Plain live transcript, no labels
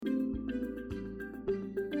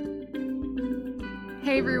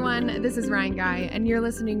Hey everyone, this is Ryan Guy, and you're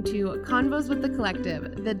listening to Convos with the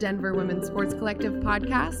Collective, the Denver Women's Sports Collective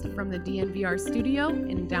podcast from the DNVR studio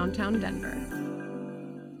in downtown Denver.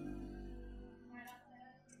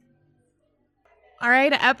 All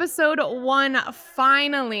right, episode 1,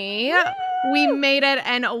 finally. Woo! We made it,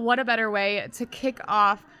 and what a better way to kick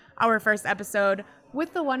off our first episode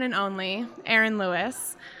with the one and only Erin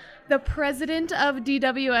Lewis, the president of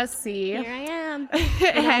DWSC. Here I am,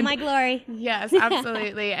 in all my glory. Yes,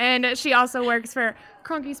 absolutely. And she also works for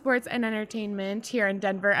Cronky Sports and Entertainment here in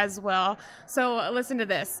Denver as well. So listen to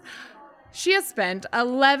this. She has spent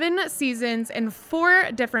 11 seasons in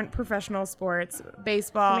 4 different professional sports: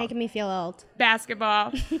 baseball, You're making me feel old,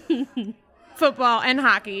 basketball, football, and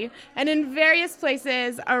hockey, and in various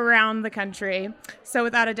places around the country. So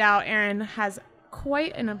without a doubt, Erin has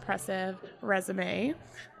quite an impressive resume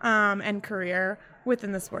and career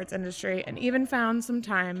within the sports industry, and even found some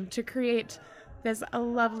time to create this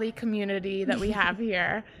lovely community that we have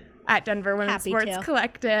here at Denver Women's Sports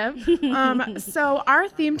Collective. So our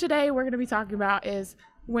theme today we're going to be talking about is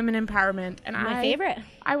women empowerment, and my favorite.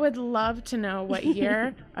 I would love to know what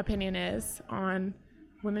your opinion is on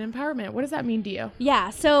women empowerment. What does that mean to you? Yeah,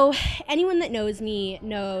 so anyone that knows me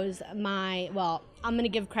knows I'm going to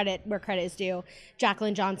give credit where credit is due.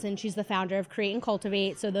 Jacqueline Johnson, she's the founder of Create and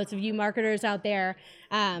Cultivate. So those of you marketers out there,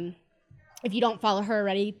 if you don't follow her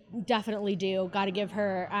already, definitely do. Got to give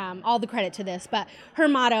her all the credit to this. But her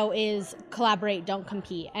motto is collaborate, don't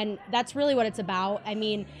compete. And that's really what it's about. I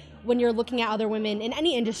mean, when you're looking at other women in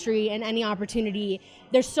any industry and any opportunity,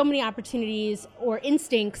 there's so many opportunities or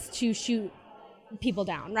instincts to shoot people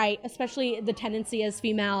down, right? Especially the tendency as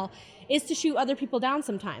female is to shoot other people down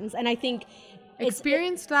sometimes. And I think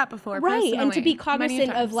experienced that before, right? And to be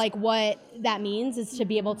cognizant of like what that means is to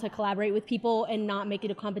be able to collaborate with people and not make it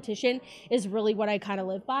a competition is really what I kind of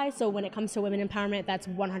live by. So when it comes to women empowerment, that's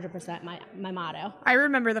 100% my motto. I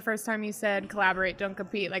remember the first time you said collaborate, don't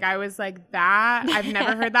compete. Like I was like, that I've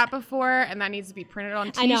never heard that before, and that needs to be printed on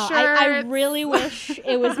t-shirts. I know. I really wish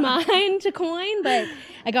it was mine to coin, but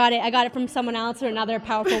I got it from someone else or another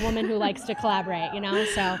powerful woman who likes to collaborate, you know?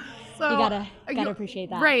 So you gotta appreciate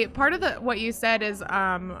that. Right. Part of what you said is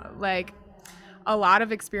like a lot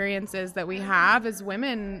of experiences that we have as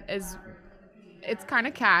women it's kind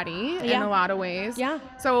of catty in a lot of ways. Yeah.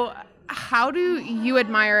 So how do you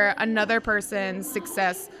admire another person's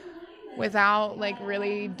success without like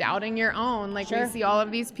really doubting your own? Like we see all of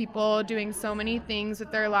these people doing so many things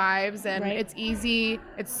with their lives, and it's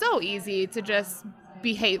so easy to just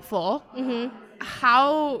be hateful. Mm-hmm.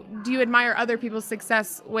 How do you admire other people's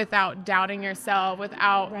success without doubting yourself,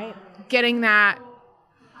 without getting that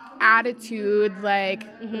attitude like,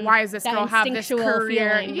 why does this girl have this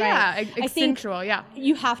career? Feeling, Instinctual, yeah.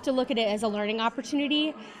 You have to look at it as a learning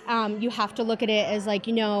opportunity. You have to look at it as like,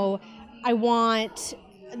 I want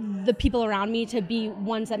the people around me to be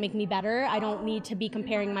ones that make me better. I don't need to be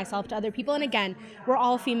comparing myself to other people. And again, we're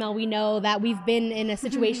all female. We know that we've been in a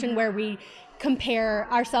situation where we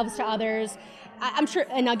compare ourselves to others. I'm sure,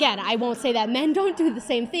 and again, I won't say that men don't do the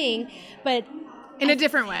same thing, but in a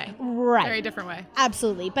different way. Right. Very different way.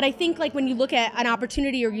 Absolutely. But I think like when you look at an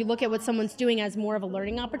opportunity or you look at what someone's doing as more of a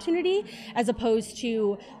learning opportunity, as opposed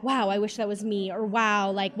to, wow, I wish that was me, or wow,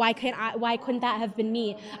 like why couldn't that have been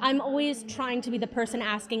me? I'm always trying to be the person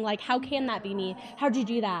asking like, how can that be me? How'd you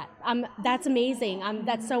do that? That's amazing.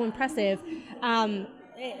 That's so impressive.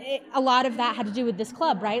 A lot of that had to do with this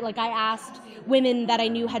club, right? Like I asked women that I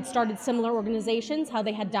knew had started similar organizations how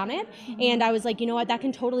they had done it, and I was like, you know what, that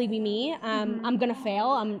can totally be me. I'm gonna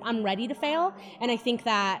fail. I'm ready to fail, and I think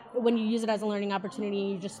that when you use it as a learning opportunity,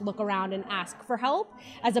 you just look around and ask for help,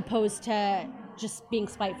 as opposed to just being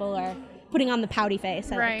spiteful or putting on the pouty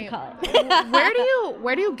face. I like to call it.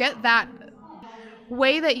 Where do you get that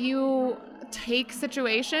way that you take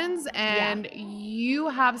situations and you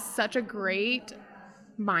have such a great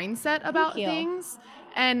mindset about things,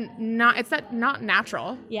 and not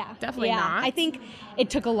natural? Definitely not. I think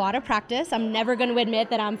it took a lot of practice. I'm never going to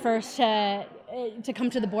admit that I'm first to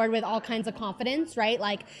come to the board with all kinds of confidence, right?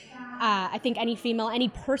 Like I think any female, any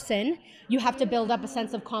person, you have to build up a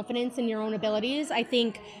sense of confidence in your own abilities. I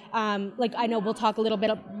think like I know we'll talk a little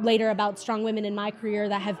bit later about strong women in my career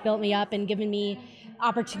that have built me up and given me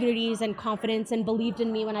opportunities and confidence and believed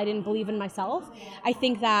in me when I didn't believe in myself. I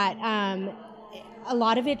think that a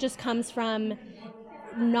lot of it just comes from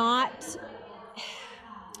not,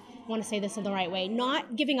 I want to say this in the right way,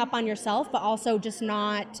 not giving up on yourself, but also just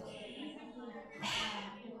not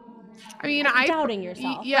doubting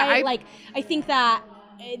yourself. Yeah, right? I think that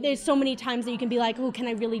there's so many times that you can be like, oh, can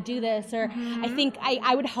I really do this? Or I think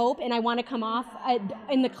I would hope, and I want to come off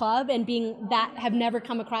in the club and being that have never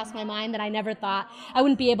come across my mind, that I never thought I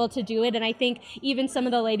wouldn't be able to do it. And I think even some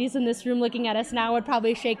of the ladies in this room looking at us now would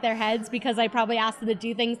probably shake their heads, because I probably asked them to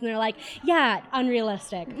do things and they're like, yeah,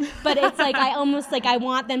 unrealistic. But it's like, I almost like, I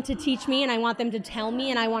want them to teach me, and I want them to tell me,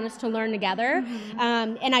 and I want us to learn together.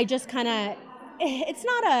 And I just kind of, it's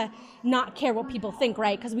not a not care what people think,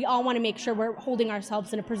 right? Because we all want to make sure we're holding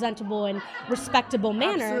ourselves in a presentable and respectable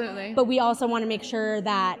manner. Absolutely. But we also want to make sure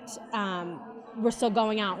that we're still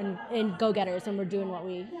going out and go-getters, and we're doing what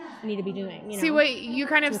we need to be doing. You know, see, what you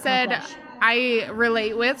kind of said, accomplish. I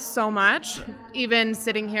relate with so much, even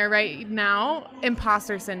sitting here right now.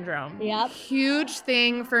 Imposter syndrome. Yep. Huge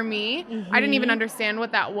thing for me. I didn't even understand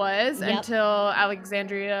what that was until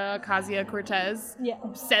Alexandria Ocasio-Cortez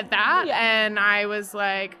said that. And I was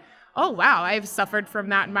like, oh, wow, I've suffered from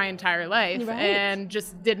that my entire life and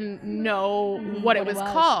just didn't know what it was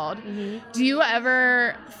called. Do you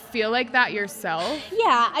ever feel like that yourself?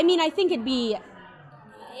 Yeah, I mean, I think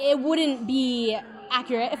it wouldn't be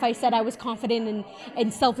accurate if I said I was confident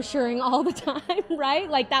and self-assuring all the time, right?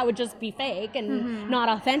 Like, that would just be fake and not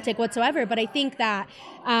authentic whatsoever. But I think that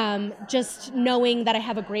just knowing that I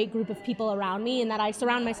have a great group of people around me, and that I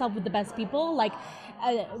surround myself with the best people, like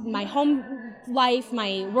my home life,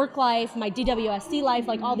 my work life, my DWSC life,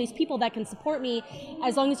 like all these people that can support me,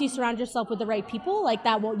 as long as you surround yourself with the right people, like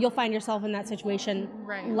that, you'll find yourself in that situation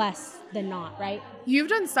less than not, right? You've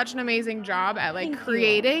done such an amazing job at like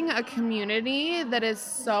creating a community that is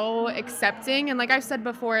so accepting. And like I've said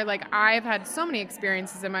before, like I've had so many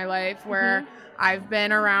experiences in my life where I've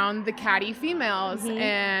been around the catty females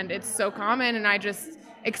and it's so common, and I just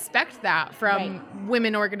expect that from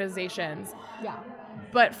women organizations. Yeah.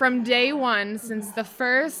 But from day one, since the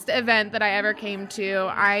first event that I ever came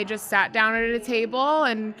to, I just sat down at a table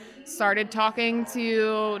and started talking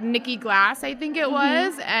to Nikki Glass, I think it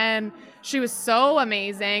was, and she was so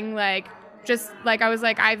amazing. Like, just like, I was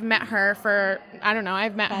like, I've met her for, I don't know,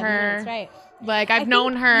 I've met 5 her. minutes, right. Like, I've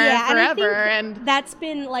known her forever. And that's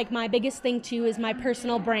been like my biggest thing too, is my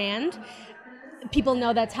personal brand. People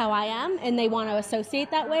know that's how I am, and they want to associate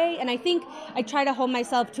that way. And I think I try to hold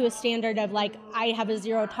myself to a standard of like, I have a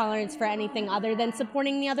zero tolerance for anything other than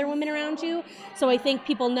supporting the other women around you. So I think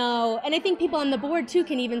people know, and I think people on the board too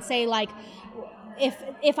can even say like,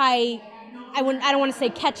 if I don't want to say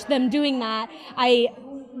catch them doing that, I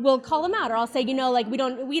will call them out, or I'll say, you know, like we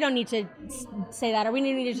don't need to say that, or we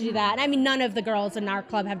need to do that. And I mean, none of the girls in our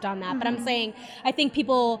club have done that, but I'm saying I think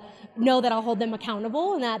people know that I'll hold them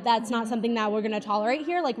accountable, and that's not something that we're going to tolerate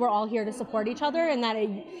here. Like, we're all here to support each other, and that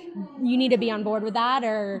you need to be on board with that,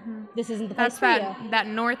 or this isn't the place for you. That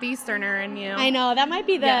Northeasterner in you. I know, that might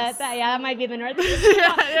be the that might be the Northeastern.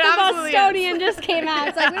 The Bostonian just came out.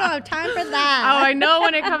 It's like, we don't have time for that. Oh, I know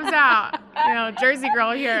when it comes out. You know, Jersey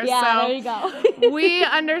girl here. Yeah, so there you go. we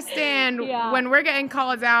understand when we're getting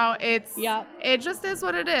called out, it just is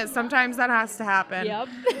what it is. Sometimes that has to happen. Yep.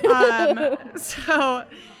 So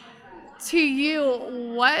to you,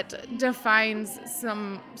 what defines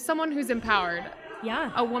someone who's empowered?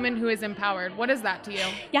 Yeah. A woman who is empowered. What is that to you?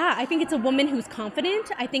 Yeah, I think it's a woman who's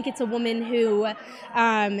confident. I think it's a woman who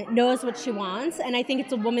knows what she wants. And I think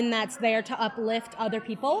it's a woman that's there to uplift other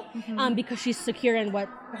people because she's secure in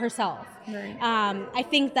herself. Right. I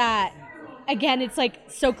think that, again, it's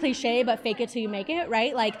like so cliche, but fake it till you make it,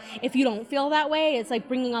 right? Like, if you don't feel that way, it's like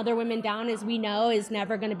bringing other women down, as we know, is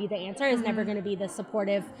never going to be the answer, is never going to be the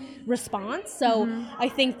supportive response. So I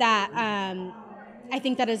think that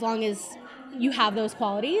as long as you have those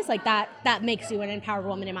qualities, like that makes you an empowered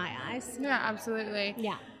woman in my eyes. Yeah, absolutely.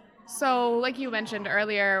 Yeah. So, like you mentioned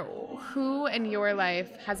earlier, who in your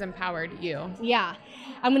life has empowered you? Yeah.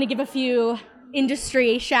 I'm going to give a few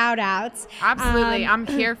industry shout outs. Absolutely. I'm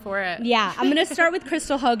here for it. Yeah. I'm going to start with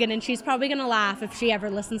Crystal Hogan, and she's probably going to laugh if she ever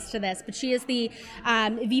listens to this, but she is the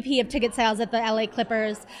VP of ticket sales at the LA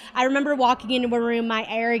Clippers. I remember walking into a room, my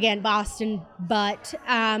arrogant Boston butt,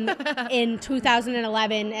 in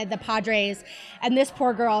 2011 at the Padres, and this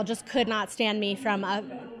poor girl just could not stand me from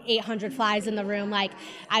 800 flies in the room. Like,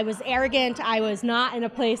 I was arrogant. I was not in a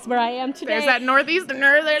place where I am today. There's that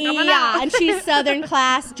Northeasterner there coming out. Yeah, and she's Southern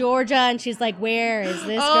class, Georgia, and she's like, where is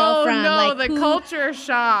this girl from? Oh, no, like, the culture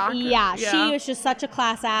shock. Yeah, she was just such a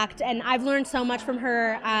class act, and I've learned so much from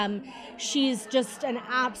her. She's just an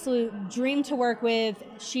absolute dream to work with.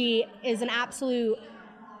 She is an absolute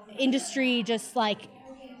industry, just like,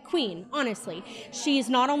 queen, honestly. She's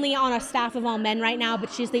not only on a staff of all men right now,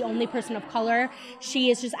 but she's the only person of color.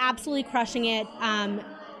 She is just absolutely crushing it.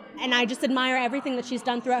 and I just admire everything that she's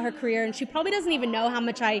done throughout her career. And she probably doesn't even know how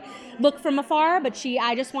much I look from afar, but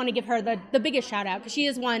I just want to give her the biggest shout out, because she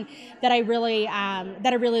is one that I really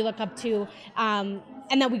look up to, and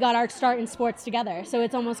that we got our start in sports together. So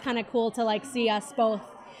it's almost kind of cool to like see us both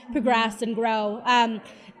progress and grow.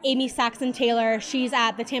 Amy Saxon Taylor, she's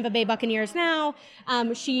at the Tampa Bay Buccaneers now.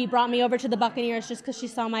 She brought me over to the Buccaneers just because she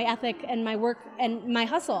saw my ethic and my work and my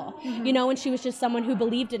hustle, and she was just someone who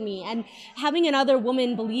believed in me. And having another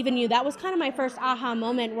woman believe in you, that was kind of my first aha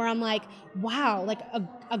moment where I'm like, wow, like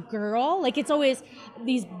a girl? Like, it's always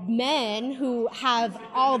these men who have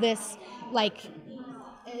all this, like,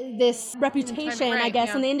 this reputation, I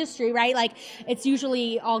guess, in the industry, right? Like, it's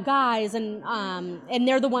usually all guys, and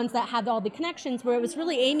they're the ones that have all the connections, where it was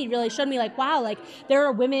really Amy really showed me like, wow, like there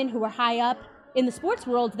are women who are high up in the sports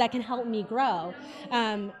world that can help me grow.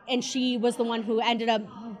 And she was the one who ended up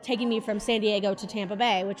taking me from San Diego to Tampa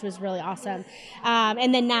Bay, which was really awesome.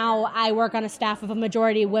 And then now I work on a staff of a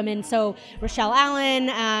majority of women. So Rochelle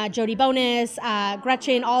Allen, Jody Bonus,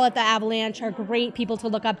 Gretchen, all at the Avalanche are great people to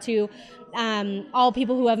look up to. All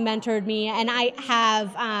people who have mentored me. And I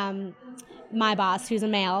have my boss, who's a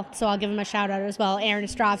male, so I'll give him a shout out as well, Aaron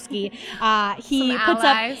Ostrovsky. He puts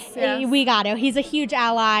allies, up, yes. We got it. He's a huge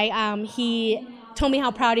ally. He told me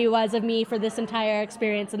how proud he was of me for this entire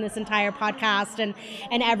experience and this entire podcast and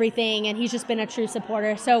everything, and he's just been a true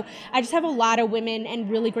supporter. So I just have a lot of women and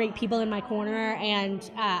really great people in my corner,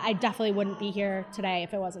 and I definitely wouldn't be here today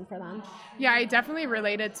if it wasn't for them. Yeah, I definitely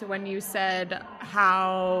related to when you said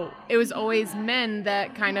how it was always men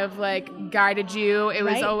that kind of like guided you. It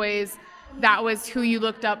was always... that was who you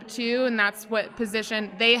looked up to, and that's what position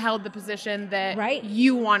they held, the position that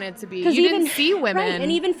you wanted to be. You didn't see women. Right. And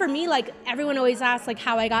even for me, like, everyone always asks like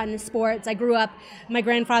how I got into sports. I grew up, my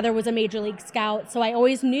grandfather was a major league scout, so I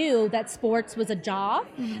always knew that sports was a job.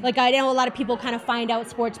 Like, I know a lot of people kind of find out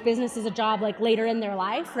sports business is a job like later in their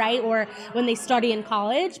life, right? Or when they study in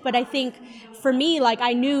college. But I think for me, like,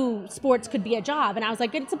 I knew sports could be a job, and I was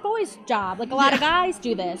like, it's a boy's job. Like, a lot of guys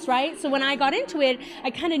do this, right? So when I got into it, I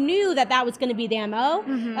kind of knew that was going to be the MO.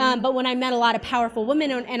 But when I met a lot of powerful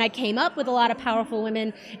women and I came up with a lot of powerful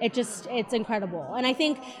women, it's incredible. And I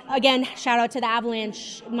think, again, shout out to the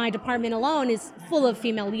Avalanche, my department alone is full of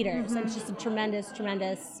female leaders. And it's just a tremendous,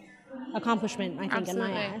 tremendous accomplishment, I think.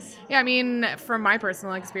 Absolutely. In my eyes. Yeah, I mean, from my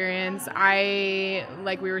personal experience, I,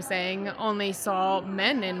 like we were saying, only saw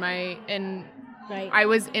men I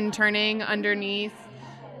was interning underneath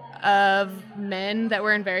of men that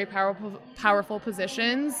were in very powerful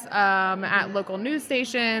positions at local news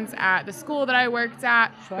stations, at the school that I worked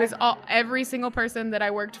at. Was every single person that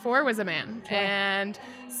I worked for was a man. And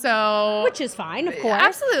so... Which is fine, of course.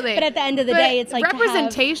 Absolutely. But at the end of the day, it's like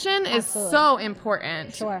representation is so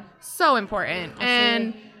important. So important. Absolutely.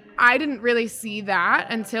 And I didn't really see that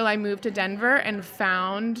until I moved to Denver and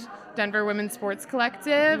found Denver Women's Sports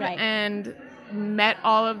Collective and met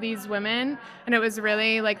all of these women, and it was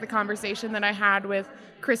really like the conversation that I had with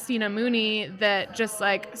Christina Mooney that just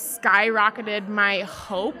like skyrocketed my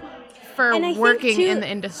hope for working in the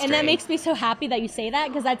industry. And that makes me so happy that you say that,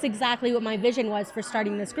 because that's exactly what my vision was for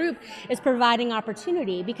starting this group, is providing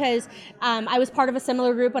opportunity. Because I was part of a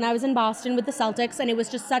similar group when I was in Boston with the Celtics, and it was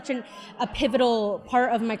just such a pivotal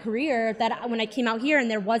part of my career that when I came out here and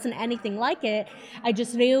there wasn't anything like it, I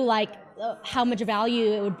just knew like how much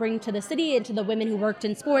value it would bring to the city and to the women who worked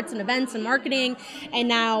in sports and events and marketing. And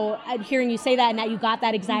now hearing you say that, and that you got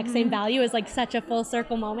that exact same value, is like such a full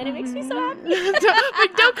circle moment. It makes me so happy.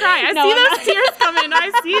 Don't cry. I see those tears coming.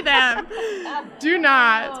 I see them. Do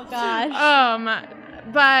not. Oh gosh.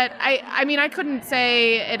 But I mean, I couldn't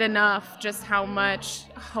say it enough just how much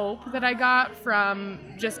hope that I got from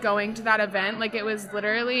just going to that event. Like, it was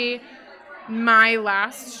literally my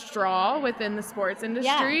last straw within the sports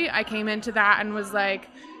industry. I came into that and was like,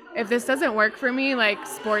 if this doesn't work for me, like,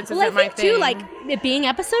 sports isn't my thing. Too, like, it being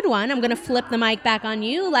episode 1, I'm going to flip the mic back on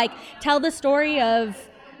you. Like, tell the story of,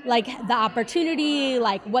 like, the opportunity,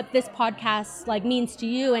 like, what this podcast, like, means to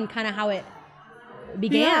you and kind of how it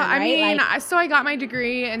began. Yeah, I mean, so I got my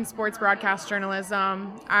degree in sports broadcast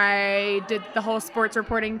journalism. I did the whole sports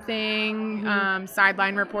reporting thing,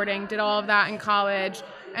 sideline reporting, did all of that in college.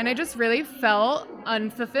 And I just really felt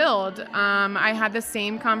unfulfilled. I had the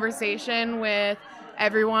same conversation with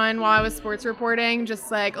everyone while I was sports reporting,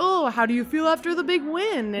 just like, oh, how do you feel after the big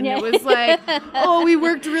win? And it was like, oh, we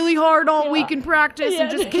worked really hard all week in practice and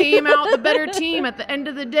just came out the better team at the end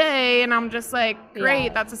of the day. And I'm just like,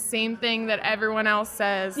 great, that's the same thing that everyone else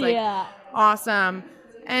says. Like, awesome.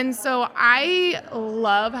 And so I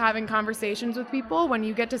love having conversations with people when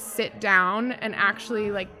you get to sit down and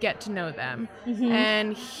actually like get to know them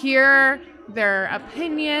and hear their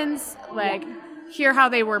opinions, like hear how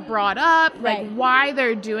they were brought up, like why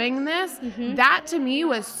they're doing this. That to me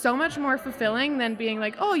was so much more fulfilling than being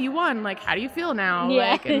like, oh, you won. Like, how do you feel now?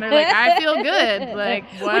 Yeah. Like, and they're like, I feel good. Like,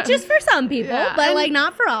 what? Which is for some people, but and, like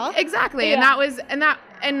not for all. Exactly. Yeah.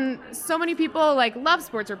 And so many people like love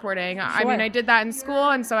sports reporting. Sure. I mean, I did that in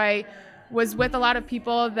school. And so I was with a lot of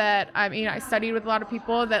people that, I studied with a lot of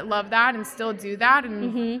people that love that and still do that.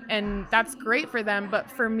 And that's great for them. But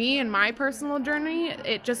for me and my personal journey,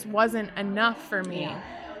 it just wasn't enough for me. Yeah.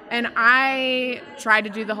 And I tried to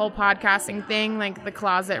do the whole podcasting thing, like the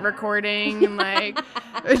closet recording, and like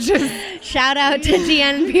just shout out to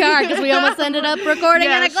GNPR because we almost ended up recording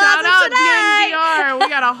in a closet today. Shout out GNPR. We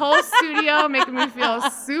got a whole studio making me feel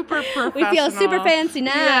super professional. We feel super fancy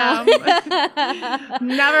now. Yeah.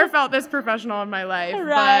 Never felt this professional in my life.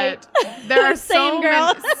 Right. But there are so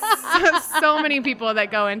many people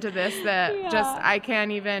that go into this that just I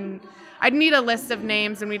can't even. I'd need a list of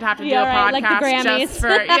names and we'd have to do a podcast like the Grammys. Just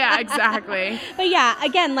for, yeah, exactly. But yeah,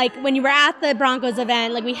 again, like when you were at the Broncos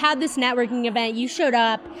event, like we had this networking event, you showed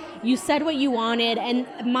up, you said what you wanted. And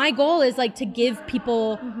my goal is like to give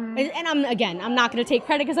people, and I'm not going to take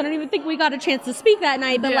credit because I don't even think we got a chance to speak that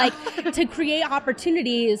night, but like to create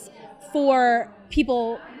opportunities for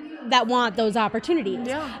people that want those opportunities.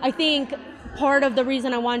 Yeah. I think part of the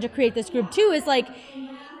reason I wanted to create this group too is like,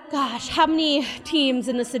 gosh, how many teams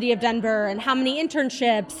in the city of Denver and how many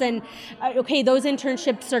internships and okay, those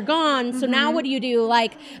internships are gone. So now what do you do?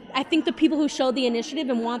 Like, I think the people who show the initiative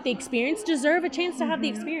and want the experience deserve a chance to have the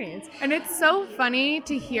experience. And it's so funny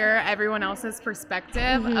to hear everyone else's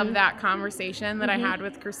perspective of that conversation that I had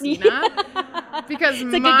with Christina. Because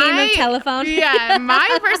it's like a game of telephone. Yeah,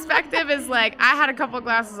 my perspective is like, I had a couple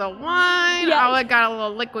glasses of wine. I got a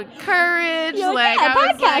little liquid courage. You're like,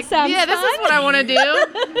 I was like, yeah, this is what I want to do.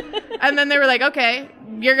 And then they were like, okay,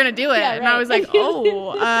 you're going to do it. Yeah, right. And I was like,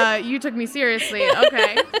 oh, you took me seriously.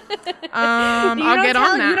 Okay. I'll get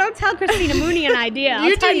on that. You don't tell Christina Mooney an idea.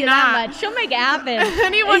 I'll tell you that much. She'll make it happen.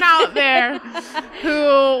 Anyone out there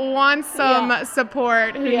who wants some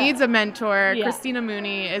support, who needs a mentor, Christina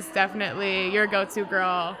Mooney is definitely your go-to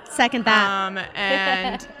girl. Second that.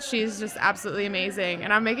 And she's just absolutely amazing.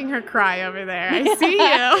 And I'm making her cry over there. I see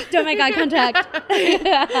you. Don't make eye contact.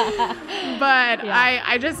 But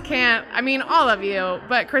I just can't. I mean, all of you.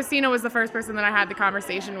 But Christina was the first person that I had the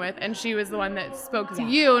conversation with, and she was the one that spoke to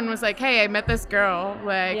you and was like, "Hey, I met this girl,"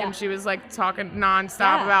 like, and she was like talking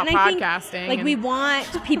nonstop about podcasting. Like, we want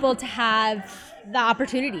people to have the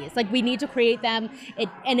opportunities. Like, we need to create them.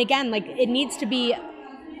 And again, like, it needs to be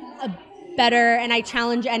a better. And I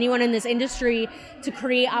challenge anyone in this industry to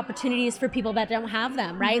create opportunities for people that don't have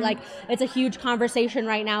them. Right? Like, it's a huge conversation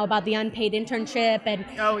right now about the unpaid internship and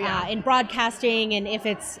in broadcasting, and if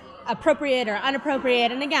it's appropriate or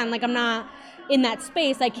inappropriate. And again, like, I'm not in that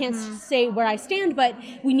space. I can't say where I stand, but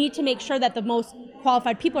we need to make sure that the most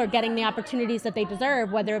qualified people are getting the opportunities that they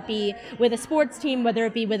deserve, whether it be with a sports team, whether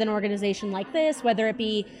it be with an organization like this, whether it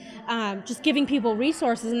be just giving people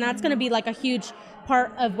resources. And that's going to be like a huge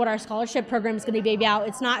part of what our scholarship program is going to be about.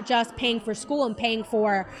 It's not just paying for school and paying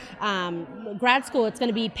for grad school. It's going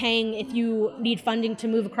to be paying if you need funding to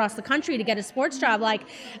move across the country to get a sports job. Like,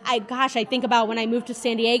 I think about when I moved to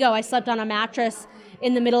San Diego, I slept on a mattress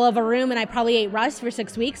in the middle of a room and I probably ate rice for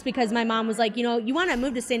 6 weeks because my mom was like, you want to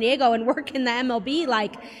move to San Diego and work in the MLB,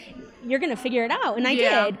 like, you're going to figure it out. And I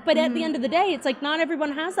did. But at the end of the day, it's like not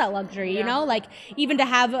everyone has that luxury, you know, like even to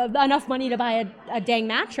have enough money to buy a dang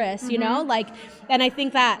mattress, you know, like, and I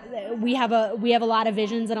think that we have a lot of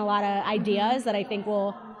visions and a lot of ideas that I think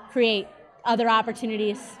will create other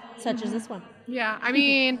opportunities such as this one. Yeah. I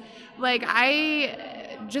mean, like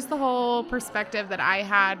just the whole perspective that I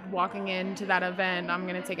had walking into that event, I'm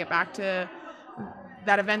going to take it back to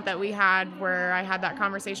that event that we had where I had that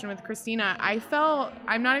conversation with Christina. I'm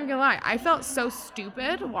not even gonna lie, I felt so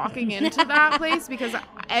stupid walking into that place because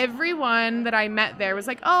everyone that I met there was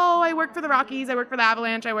like, oh, I work for the Rockies, I work for the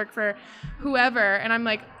Avalanche, I work for whoever. And I'm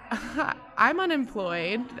like, I'm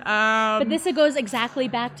unemployed. But this goes exactly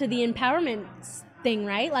back to the empowerment thing,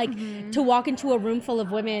 right? Like to walk into a room full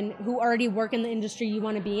of women who already work in the industry you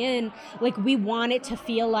want to be in, like we want it to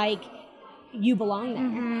feel like you belong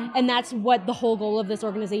there. And that's what the whole goal of this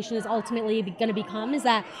organization is ultimately going to become, is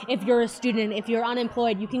that if you're a student, if you're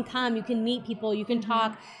unemployed, you can come, you can meet people, you can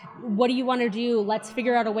talk. What do you want to do? Let's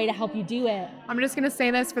figure out a way to help you do it. I'm just going to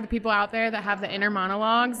say this for the people out there that have the inner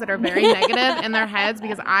monologues that are very negative in their heads,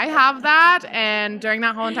 because I have that. And during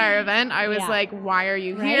that whole entire event, I was like, why are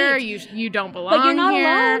you here? You don't belong here. But you're not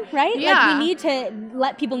alone, right? Yeah. Like, we need to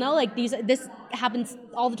let people know, like, this happens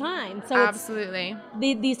all the time. So absolutely,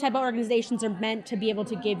 these type of organizations are meant to be able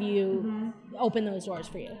to give you, open those doors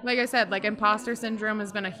for you. Like I said, like, imposter syndrome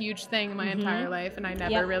has been a huge thing my entire life, and I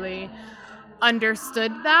never really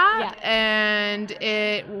understood that. And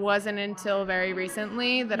it wasn't until very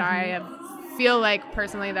recently that I feel like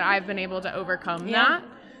personally that I've been able to overcome that.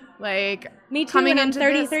 Like, me too, coming and I'm into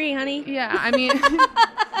 33, honey. Yeah, I mean,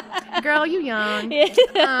 girl, you young.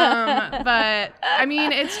 But I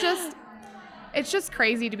mean, it's just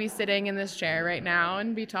crazy to be sitting in this chair right now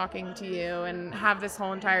and be talking to you and have this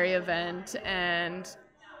whole entire event. And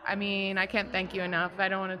I mean, I can't thank you enough. I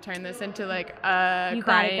don't want to turn this into like a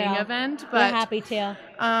crying event, but we're happy to.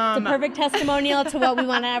 It's a perfect testimonial to what we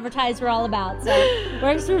want to advertise we're all about. So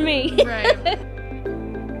works for me. Right.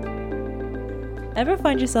 Ever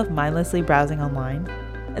find yourself mindlessly browsing online?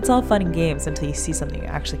 It's all fun and games until you see something you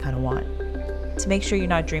actually kind of want. To make sure you're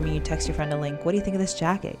not dreaming, you text your friend a link. What do you think of this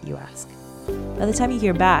jacket? You ask. By the time you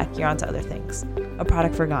hear back, you're on to other things. A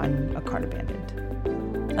product forgotten, a cart abandoned.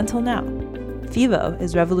 Until now. Fivo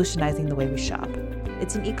is revolutionizing the way we shop.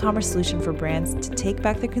 It's an e-commerce solution for brands to take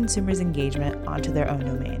back their consumers' engagement onto their own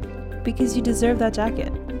domain. Because you deserve that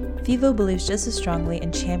jacket. Fivo believes just as strongly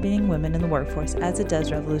in championing women in the workforce as it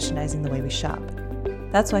does revolutionizing the way we shop.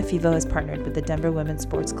 That's why Fivo has partnered with the Denver Women's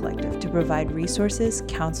Sports Collective to provide resources,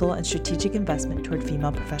 counsel, and strategic investment toward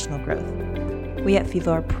female professional growth. We at Fivo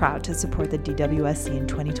are proud to support the DWSC in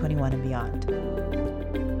 2021 and beyond.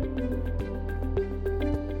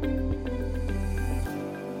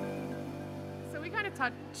 So we kind of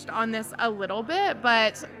touched on this a little bit,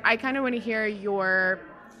 but I kind of want to hear your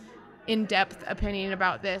in-depth opinion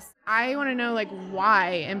about this. I want to know, like,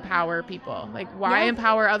 why empower people? Like, why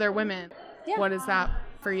empower other women? Yeah. What is that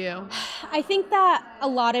for you? I think that a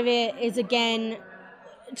lot of it is, again,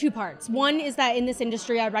 two parts. One is that in this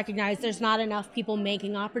industry, I recognize there's not enough people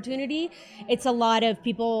making opportunity. It's a lot of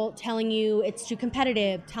people telling you it's too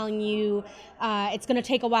competitive, telling you it's going to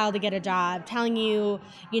take a while to get a job, telling you,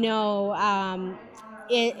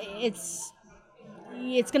 it's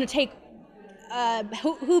going to take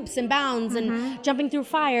hoops and bounds and jumping through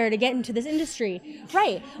fire to get into this industry.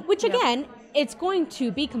 Right. Which, again, it's going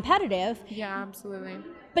to be competitive. Yeah, absolutely.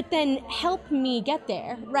 But then help me get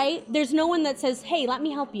there, right? There's no one that says, hey, let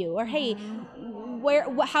me help you, or hey,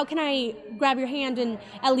 how can I grab your hand and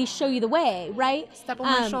at least show you the way, right? Step on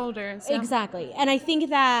my shoulders. Yeah. Exactly. And I think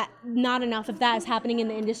that not enough of that is happening in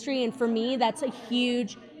the industry. And for me, that's a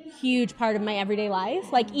huge part of my everyday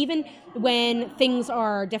life. Like, even when things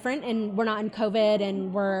are different and we're not in COVID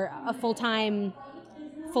and we're a full-time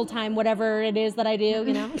whatever it is that I do,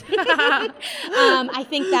 I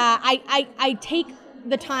think that I take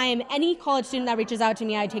the time. Any college student that reaches out to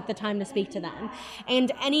me, I take the time to speak to them.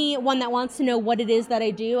 And anyone that wants to know what it is that I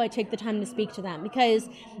do, I take the time to speak to them. Because,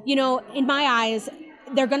 in my eyes,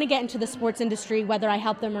 they're going to get into the sports industry whether I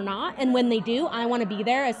help them or not. And when they do, I want to be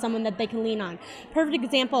there as someone that they can lean on. Perfect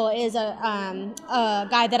example is a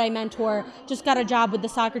guy that I mentor just got a job with the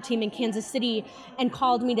soccer team in Kansas City and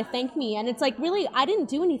called me to thank me. And it's like, really, I didn't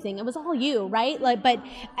do anything. It was all you, right? Like, but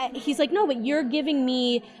he's like, no, but you're giving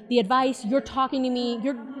me the advice. You're talking to me.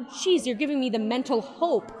 You're giving me the mental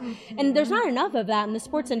hope. And there's not enough of that in the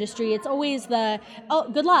sports industry. It's always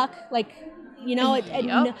good luck. Like, no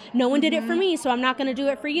one did it for me, so I'm not going to do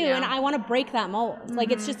it for you. And I want to break that mold.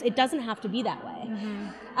 Like, it's just, it doesn't have to be that way.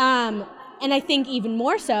 And I think even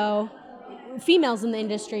more so, females in the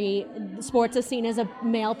industry, sports is seen as a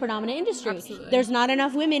male predominant industry. Absolutely. There's not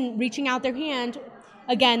enough women reaching out their hand.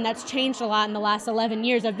 Again, that's changed a lot in the last 11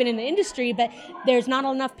 years I've been in the industry, but there's not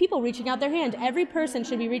enough people reaching out their hand. Every person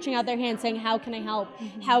should be reaching out their hand saying, how can I help?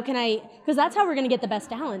 How can I, because that's how we're going to get the best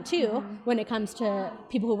talent too, when it comes to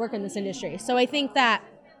people who work in this industry. So I think that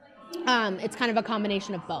it's kind of a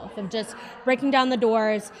combination of both, of just breaking down the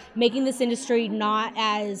doors, making this industry not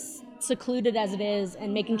as secluded as it is,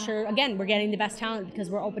 and making sure, again, we're getting the best talent because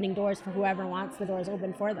we're opening doors for whoever wants the doors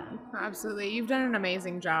open for them. Absolutely. You've done an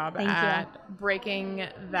amazing job Thank at you. Breaking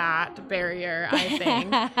that barrier, I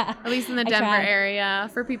think, at least in the Denver area.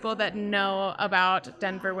 For people that know about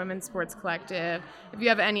Denver Women's Sports Collective, if you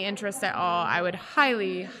have any interest at all, I would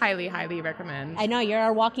highly, highly, highly recommend. I know, you're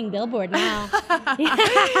our walking billboard now. Which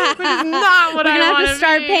is not what I want to have to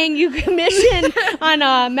start paying you commission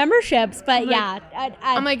on memberships. But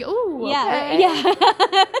I'm like, ooh, yeah, okay.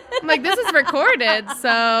 yeah. I'm like, this is recorded, so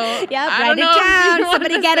Write it down.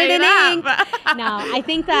 Somebody get it in ink. No, I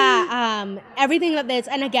think that everything that this,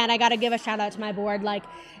 and again, I got to give a shout out to my board. Like,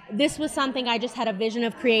 this was something I just had a vision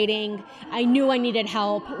of creating. I knew I needed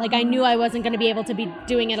help. Like, I knew I wasn't going to be able to be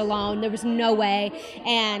doing it alone. There was no way.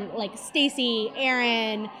 And like Stacy,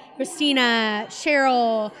 Erin, Christina,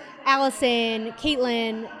 Cheryl, Allison,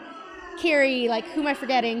 Caitlin, Carrie, like, who am I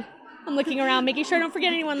forgetting? I'm looking around, making sure I don't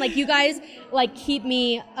forget anyone. Like, you guys, like, keep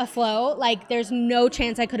me afloat. Like, there's no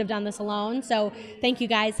chance I could have done this alone. So thank you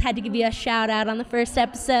guys. Had to give you a shout out on the first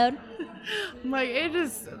episode. I'm like, it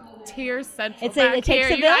is tears central. It takes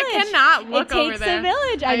a village. I cannot look over there. It takes a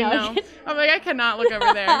village. I know. I'm like, I cannot look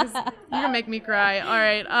over there. 'Cause you're gonna make me cry. All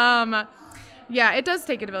right. Yeah, it does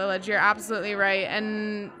take a village. You're absolutely right.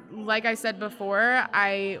 And like I said before,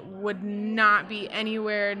 I would not be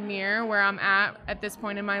anywhere near where I'm at this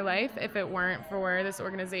point in my life if it weren't for this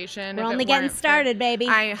organization. We're only getting started, baby.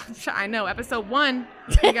 I know. Episode 1,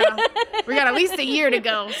 we got at least a year to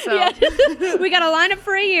go. So yeah. We got to line up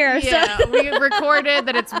for a year. Yeah, so. we recorded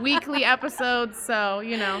that it's weekly episodes. So,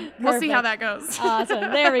 we'll see how that goes.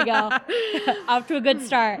 Awesome. There we go. Off to a good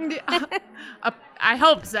start. I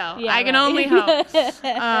hope so. Yeah, I can only hope.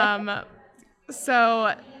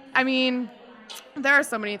 So, I mean, there are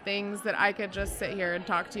so many things that I could just sit here and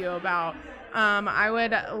talk to you about. I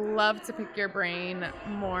would love to pick your brain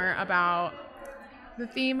more about the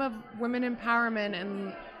theme of women empowerment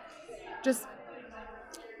and just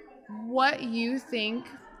what you think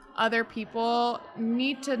other people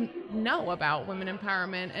need to know about women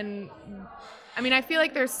empowerment. And I mean, I feel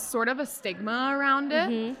like there's sort of a stigma around it.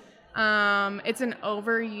 Mm-hmm. It's an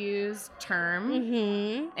overused term,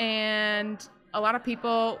 mm-hmm. and a lot of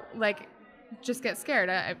people just get scared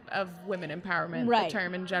of women empowerment, right. The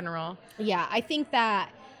term in general. Yeah, I think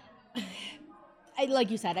that, like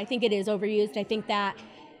you said, I think it is overused. I think that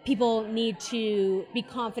people need to be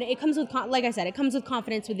confident. It comes with, like I said, it comes with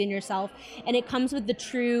confidence within yourself, and it comes with the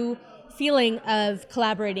true feeling of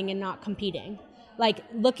collaborating and not competing. Like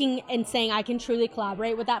looking and saying, I can truly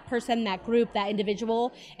collaborate with that person, that group, that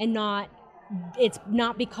individual, and it's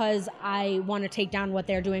not because I want to take down what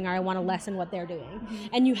they're doing or I want to lessen what they're doing. Mm-hmm.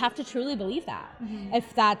 And you have to truly believe that. Mm-hmm.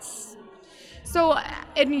 If that's... So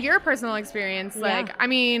in your personal experience, I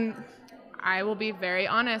mean, I will be very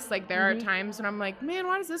honest. There mm-hmm. are times when I'm like, man,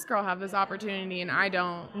 why does this girl have this opportunity and I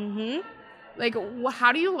don't? Mm-hmm.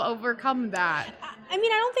 How do you overcome that? I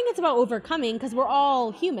mean, I don't think it's about overcoming because we're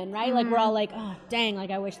all human, right? Mm-hmm. We're all like, oh, dang,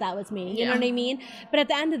 I wish that was me. You know what I mean? But at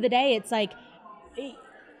the end of the day, it's like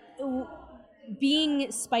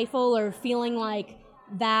being spiteful or feeling like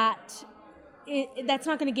that, that's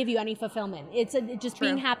not going to give you any fulfillment. It's just True.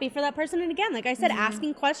 Being happy for that person. And again, like I said, mm-hmm.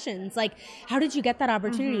 asking questions like, how did you get that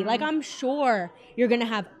opportunity? Mm-hmm. Like, I'm sure you're going to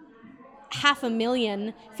have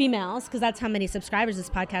 500,000 females, because that's how many subscribers this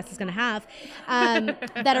podcast is going to have,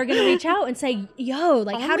 that are going to reach out and say, yo,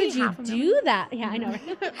 like, only how did you do that? Yeah, I know.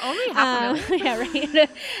 Right? Only 500,000. Yeah,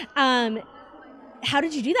 right. How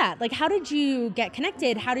did you do that? Like, how did you get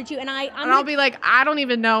connected? How did you, I'll be like, I don't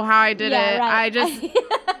even know how I did it. Right. I just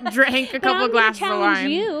drank a couple of glasses of wine. Challenge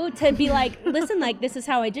you to be like, listen, like, this is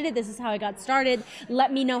how I did it. This is how I got started.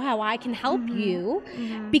 Let me know how I can help mm-hmm. you.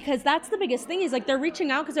 Mm-hmm. Because that's the biggest thing is like, they're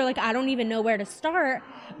reaching out because they're like, I don't even know where to start.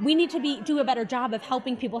 We need to do a better job of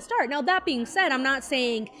helping people start. Now, that being said, I'm not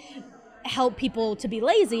saying help people to be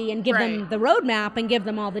lazy and give right. them the roadmap and give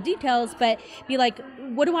them all the details, but be like,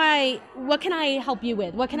 what can I help you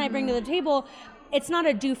with? What can mm-hmm. I bring to the table? It's not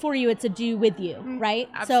a do for you, it's a do with you, right?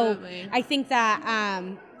 Absolutely. So I think that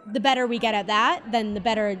the better we get at that, then the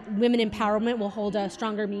better women empowerment will hold a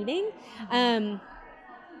stronger meeting.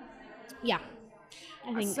 Yeah.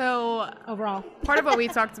 I think so overall, part of what we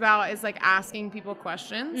talked about is like asking people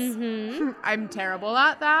questions. Mm-hmm. I'm terrible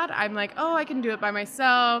at that. I'm like, oh, I can do it by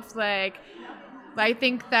myself. Like, I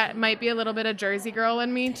think that might be a little bit of Jersey girl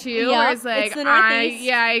in me too. Yep, where it's like,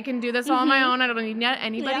 I can do this all on my mm-hmm. own. I don't need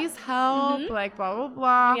anybody's help. Mm-hmm. Like blah blah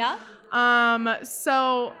blah. Yeah.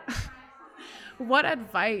 So what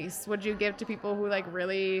advice would you give to people who like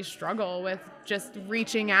really struggle with just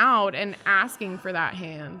reaching out and asking for that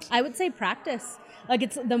hand? I would say practice. Like,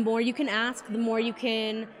 it's the more you can ask, the more you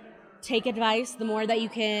can take advice, the more that you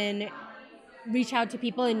can reach out to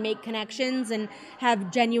people and make connections and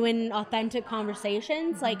have genuine, authentic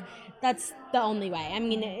conversations. Mm-hmm. Like, that's the only way. I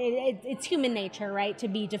mean, it's human nature, right? To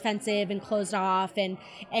be defensive and closed off and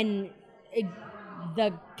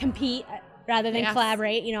the compete rather than yes.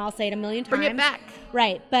 collaborate. I'll say it a million times. Bring it back.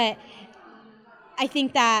 Right. But I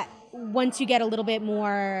think that once you get a little bit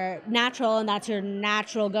more natural, and that's your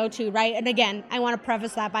natural go-to, right? And again, I want to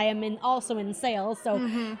preface that by I'm also in sales, so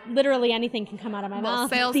literally anything can come out of my mouth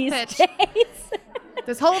sales these pitch. days.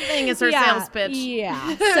 This whole thing is her sales pitch.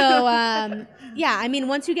 Yeah. So, I mean,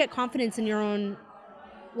 once you get confidence in your own,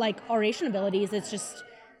 like, oration abilities, it's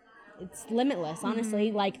limitless,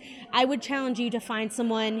 honestly. Like, I would challenge you to find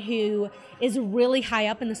someone who is really high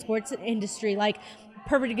up in the sports industry. Like,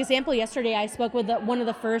 perfect example, yesterday I spoke with one of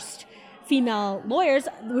the first female lawyers,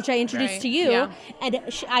 which I introduced to you, and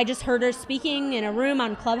I just heard her speaking in a room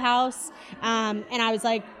on Clubhouse, and I was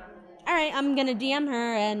like, all right, I'm going to DM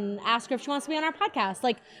her and ask her if she wants to be on our podcast.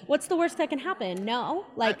 Like, what's the worst that can happen? No.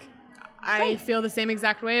 Like, I feel the same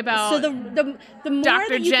exact way about so the more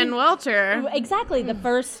Dr. Jen Welter. Exactly, the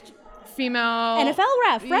first female NFL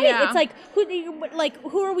ref, right? Yeah. It's like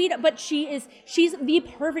who are we? But she's the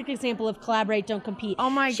perfect example of collaborate, don't compete. Oh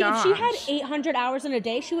my If gosh. she had 800 hours in a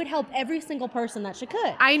day, she would help every single person that she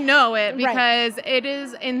could. I know it because it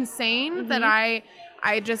is insane that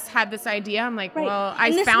I just had this idea. I'm like, well,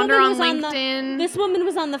 I found her on LinkedIn. This woman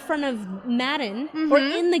was on the front of Madden or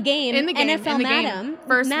in the game, NFL Madden.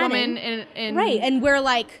 First woman in right, and we're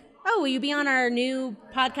like, oh, will you be on our new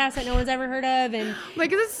podcast that no one's ever heard of? And like,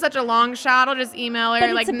 this is such a long shot. I'll just email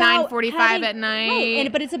her like 9:45 at night.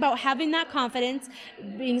 Right, but it's about having that confidence,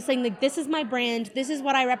 saying like, this is my brand, this is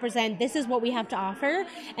what I represent, this is what we have to offer,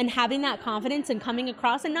 and having that confidence and coming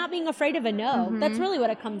across and not being afraid of a no. That's really what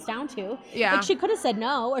it comes down to. Yeah. Like, she could have said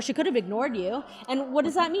no, or she could have ignored you. And what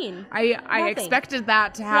does that mean? I expected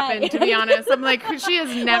that to happen, to be honest. I'm like, she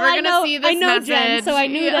is never going to see this I know message. Jen, so I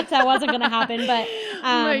knew that wasn't going to happen. But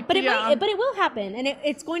but it will happen, and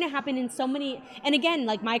it's going to happen in so many. And again,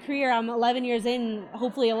 like my career, I'm 11 years in,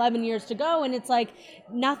 hopefully 11 years to go, and it's like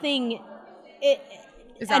nothing.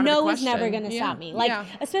 A no was never going to stop me. Like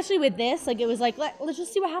especially with this, like it was like let's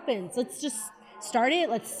just see what happens. Let's just start it.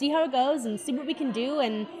 Let's see how it goes and see what we can do,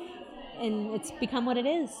 and it's become what it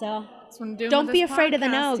is. So don't be afraid of the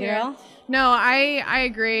no, girl. No, I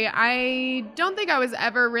agree. I don't think I was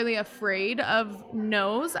ever really afraid of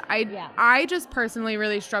no's. I just personally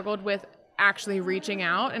really struggled with actually reaching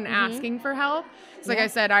out and asking for help. So like I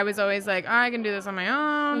said, I was always like, I can do this on my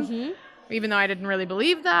own, even though I didn't really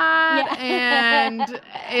believe that. And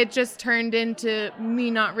it just turned into me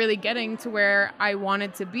not really getting to where I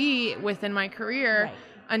wanted to be within my career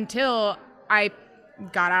until I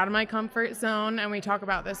got out of my comfort zone. And we talk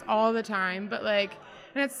about this all the time, but like,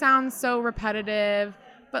 and it sounds so repetitive,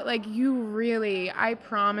 but like you really, I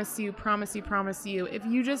promise you, if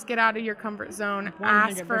you just get out of your comfort zone, 100%.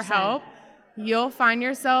 Ask for help, you'll find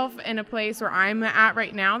yourself in a place where I'm at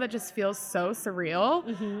right now that just feels so surreal.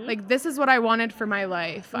 Like, this is what I wanted for my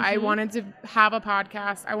life. I wanted to have a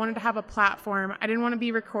podcast. I wanted to have a platform. I didn't want to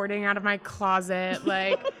be recording out of my closet.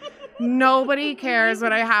 Like, nobody cares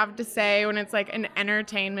what I have to say when it's like an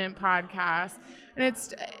entertainment podcast. And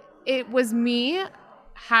it was me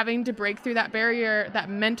having to break through that barrier, that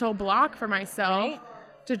mental block for myself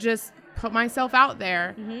to just put myself out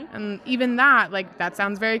there. And even that, like, that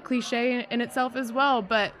sounds very cliche in itself as well,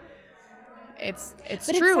 but it's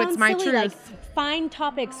true. It's my truth. Like, find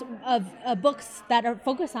topics of books that are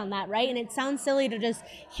focused on that, right? And it sounds silly to just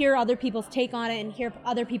hear other people's take on it and hear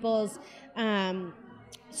other people's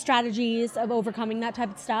strategies of overcoming that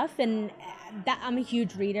type of stuff. And that, I'm a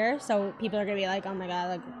huge reader, so people are gonna be like, oh my god,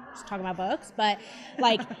 like, just talking about books. But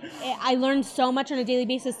like, I learned so much on a daily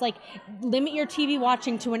basis. Like, limit your TV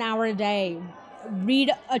watching to an hour a day.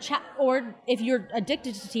 Read or if you're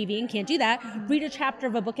addicted to TV and can't do that, read a chapter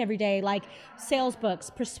of a book every day, like sales books,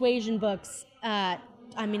 persuasion books. I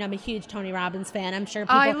mean, I'm a huge Tony Robbins fan. I'm sure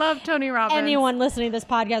people, I love Tony Robbins. Anyone listening to this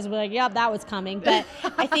podcast will be like, yep, that was coming. But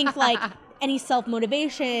I think like any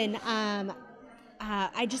self-motivation,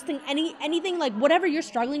 I just think anything like whatever you're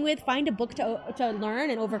struggling with, find a book to learn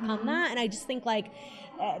and overcome that. And I just think like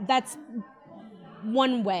that's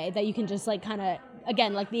one way that you can just like kind of,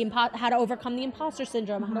 again, like how to overcome the imposter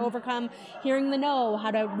syndrome, how to overcome hearing the no,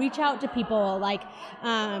 how to reach out to people, like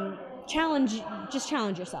challenge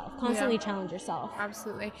yourself, constantly challenge yourself.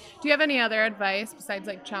 Absolutely. Do you have any other advice besides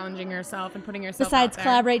like challenging yourself and putting yourself besides out there?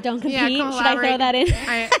 Collaborate, don't compete? Yeah, Should I throw that in?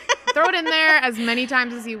 Throw it in there as many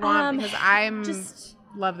times as you want, because I'm just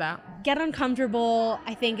love that. Get uncomfortable,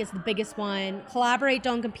 I think, is the biggest one. Collaborate,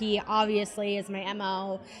 don't compete, obviously, is my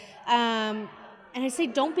MO. And I say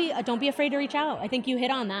don't be afraid to reach out. I think you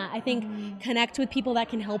hit on that. I think connect with people that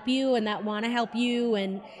can help you and that want to help you,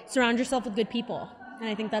 and surround yourself with good people. And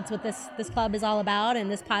I think that's what this club is all about, and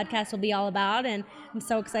this podcast will be all about. And I'm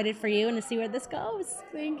so excited for you and to see where this goes.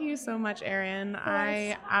 Thank you so much, Erin.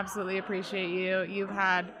 I absolutely appreciate you. You've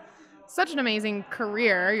had such an amazing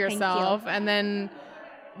career yourself, and then,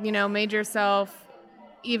 made yourself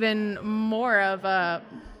even more of a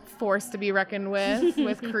force to be reckoned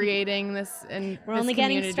with creating this. And we're only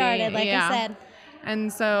getting started, like I said.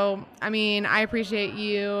 And so, I appreciate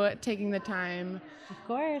you taking the time, of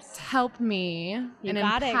course, to help me and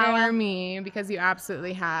empower me, because you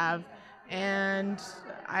absolutely have. And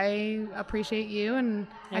I appreciate you, and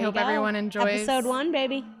I hope everyone enjoys episode 1,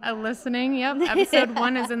 baby. Listening. Yep, episode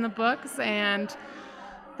 1 is in the books, and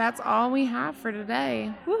that's all we have for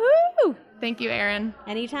today. Woohoo! Thank you, Erin.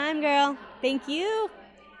 Anytime, girl. Thank you.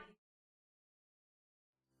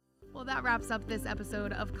 Well, that wraps up this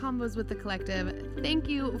episode of Convos with the Collective. Thank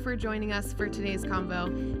you for joining us for today's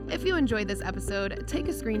convo. If you enjoyed this episode, take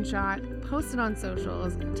a screenshot, post it on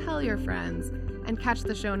socials, tell your friends, and catch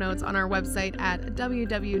the show notes on our website at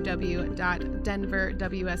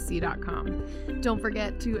www.denverwsc.com. Don't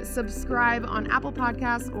forget to subscribe on Apple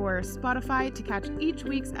Podcasts or Spotify to catch each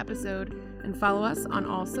week's episode, and follow us on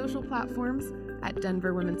all social platforms at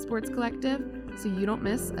Denver Women's Sports Collective so you don't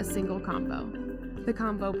miss a single convo. The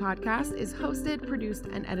Convo podcast is hosted, produced,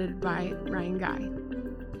 and edited by Ryan Guy.